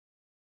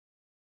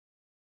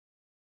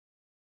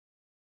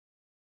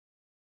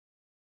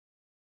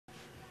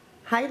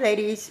Hi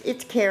ladies,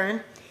 it's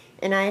Karen,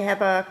 and I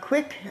have a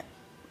quick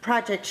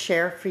project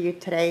share for you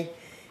today.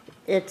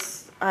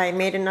 I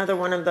made another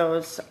one of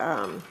those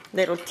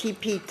little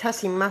TP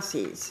Tussie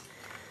Mussies,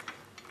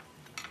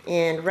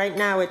 and right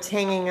now it's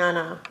hanging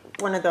on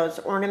one of those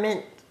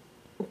ornament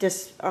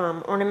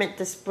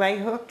display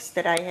hooks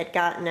that I had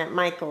gotten at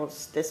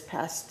Michael's this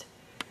past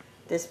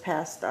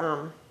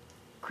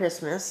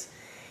Christmas.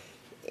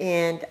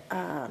 And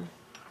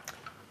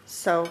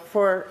so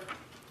for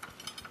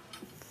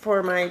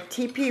my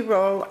TP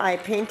roll, I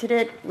painted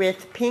it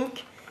with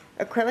pink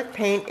acrylic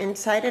paint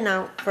inside and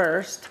out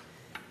first.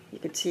 You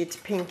can see it's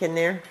pink in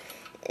there.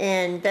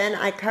 And then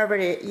I covered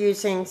it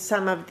using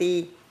some of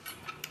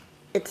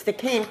it's the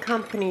K &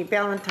 Company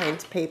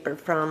Valentine's paper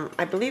from,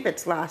 I believe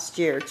it's last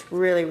year. It's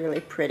really,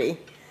 really pretty.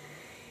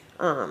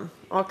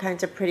 All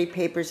kinds of pretty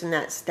papers in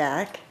that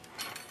stack.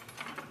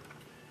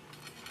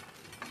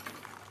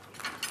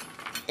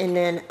 And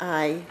then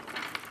I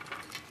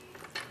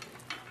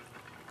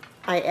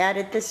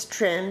added this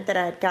trim that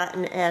I'd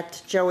gotten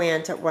at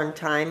Joann's at one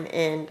time,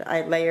 and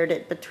I layered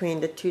it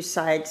between the two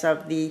sides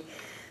of the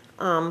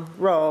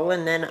roll,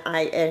 and then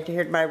I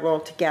adhered my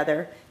roll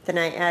together. Then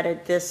I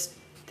added this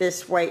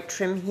white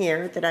trim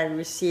here that I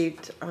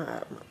received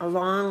a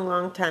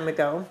long time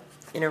ago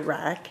in a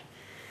rack.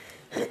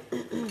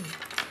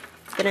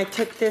 Then I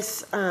took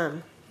this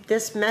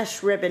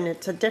mesh ribbon.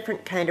 It's a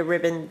different kind of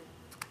ribbon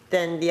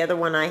than the other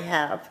one I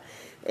have.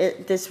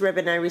 This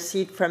ribbon I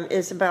received from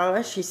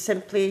Isabella. She's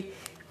Simply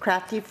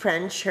Crafty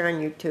French here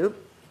on YouTube,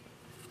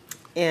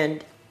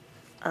 and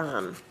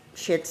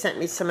she had sent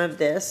me some of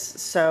this,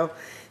 so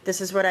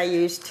this is what I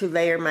used to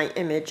layer my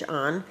image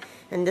on.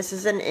 And this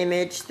is an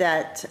image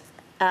that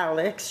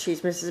Alex,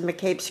 she's Mrs.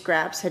 McCabe's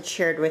Scraps, had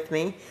shared with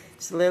me.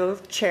 It's a little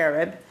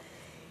cherub.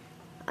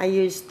 I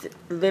used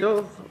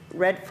little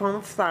red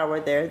foam flower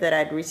there that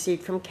I'd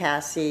received from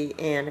Cassie,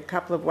 and a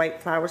couple of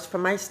white flowers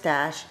from my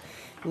stash.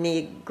 And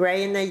the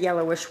gray and the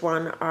yellowish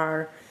one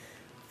are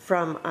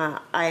from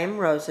I Am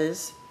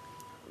Roses.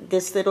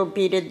 This little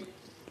beaded,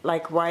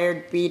 like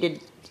wired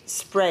beaded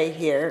spray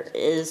here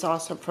is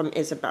also from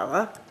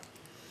Isabella.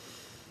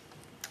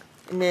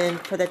 And then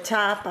for the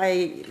top,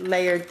 I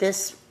layered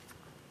this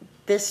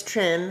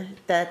trim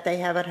that they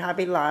have at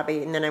Hobby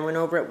Lobby, and then I went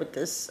over it with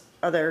this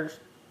other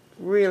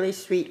really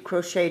sweet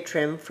crochet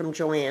trim from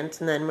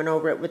Joann's, and then went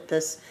over it with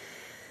this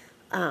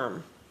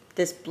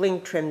this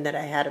bling trim that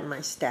I had in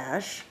my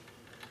stash.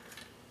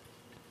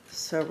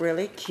 So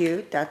really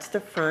cute. That's the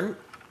front.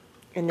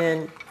 And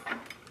then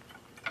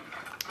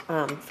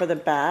for the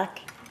back,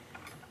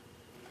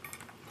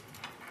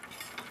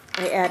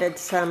 I added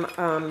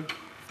some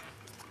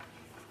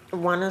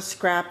Wanna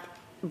Scrap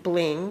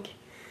bling.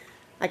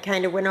 I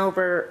kind of went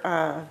over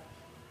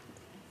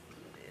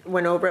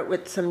it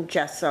with some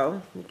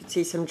gesso. You can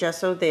see some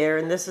gesso there,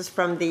 and this is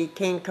from the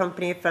K &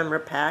 Company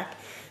ephemera pack.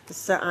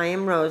 This is I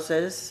Am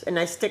Roses, and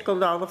I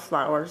stickled all the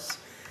flowers.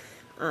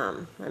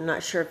 I'm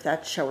not sure if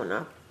that's showing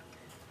up.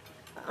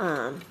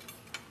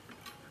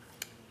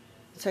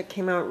 So it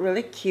came out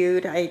really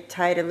cute. I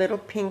tied a little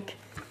pink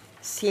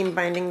seam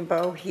binding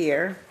bow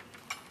here.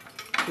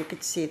 You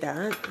could see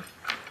that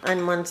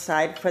on one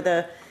side. For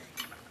the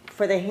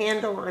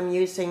handle, I'm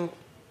using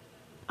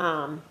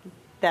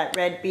that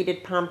red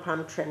beaded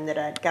pom-pom trim that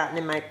I'd gotten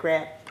in my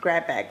grab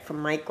bag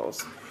from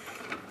Michael's.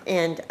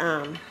 And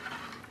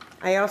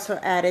I also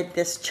added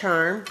this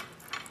charm,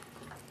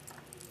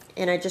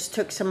 and I just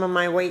took some of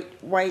my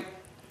white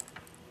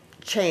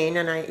chain,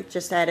 and I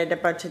just added a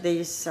bunch of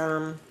these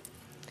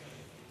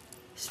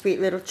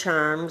sweet little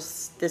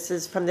charms. This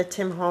is from the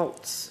Tim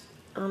Holtz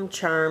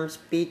charms,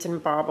 beads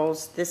and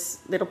baubles. This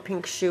little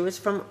pink shoe is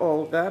from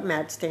Olga,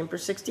 Mad Stamper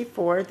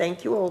 64.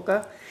 Thank you,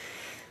 Olga.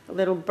 A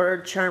little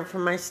bird charm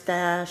from my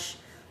stash,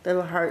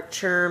 little heart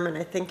charm, and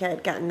I think I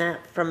had gotten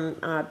that from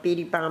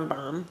Beady Bomb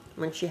Bomb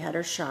when she had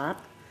her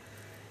shop.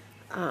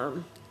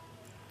 And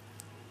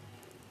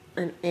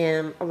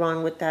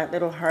along with that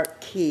little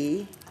heart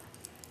key.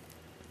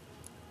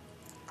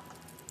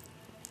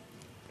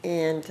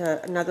 And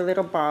another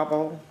little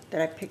bauble that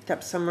I picked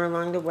up somewhere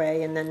along the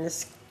way, and then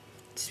this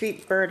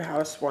sweet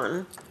birdhouse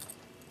one,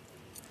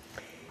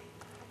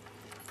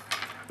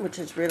 which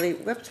is really,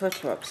 whoops,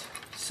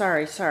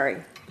 sorry.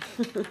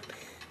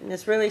 And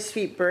this really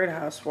sweet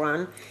birdhouse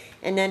one.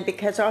 And then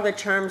because all the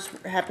charms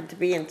happened to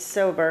be in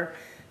silver,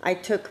 I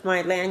took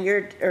my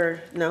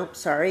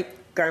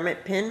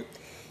garment pin,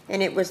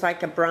 and it was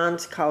like a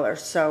bronze color,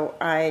 so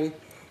I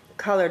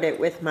colored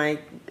it with my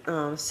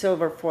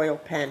silver foil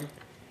pen.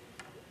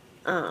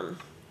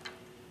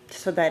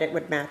 So that it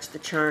would match the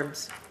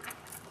charms.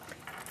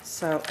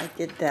 So I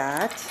did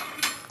that.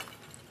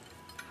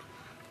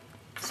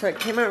 So it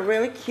came out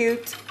really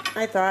cute,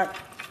 I thought.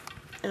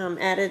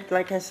 Added,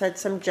 like I said,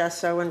 some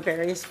gesso in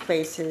various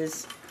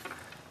places.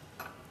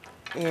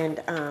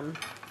 And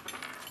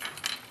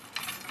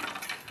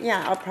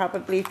yeah, I'll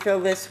probably fill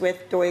this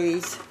with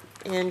doilies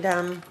and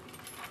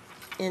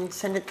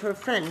send it to a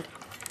friend.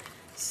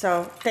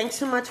 So thanks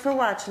so much for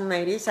watching,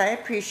 ladies. I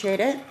appreciate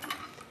it.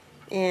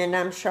 And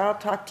I'm sure I'll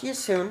talk to you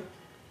soon.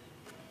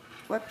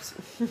 Whoops.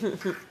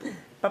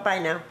 Bye-bye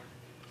now.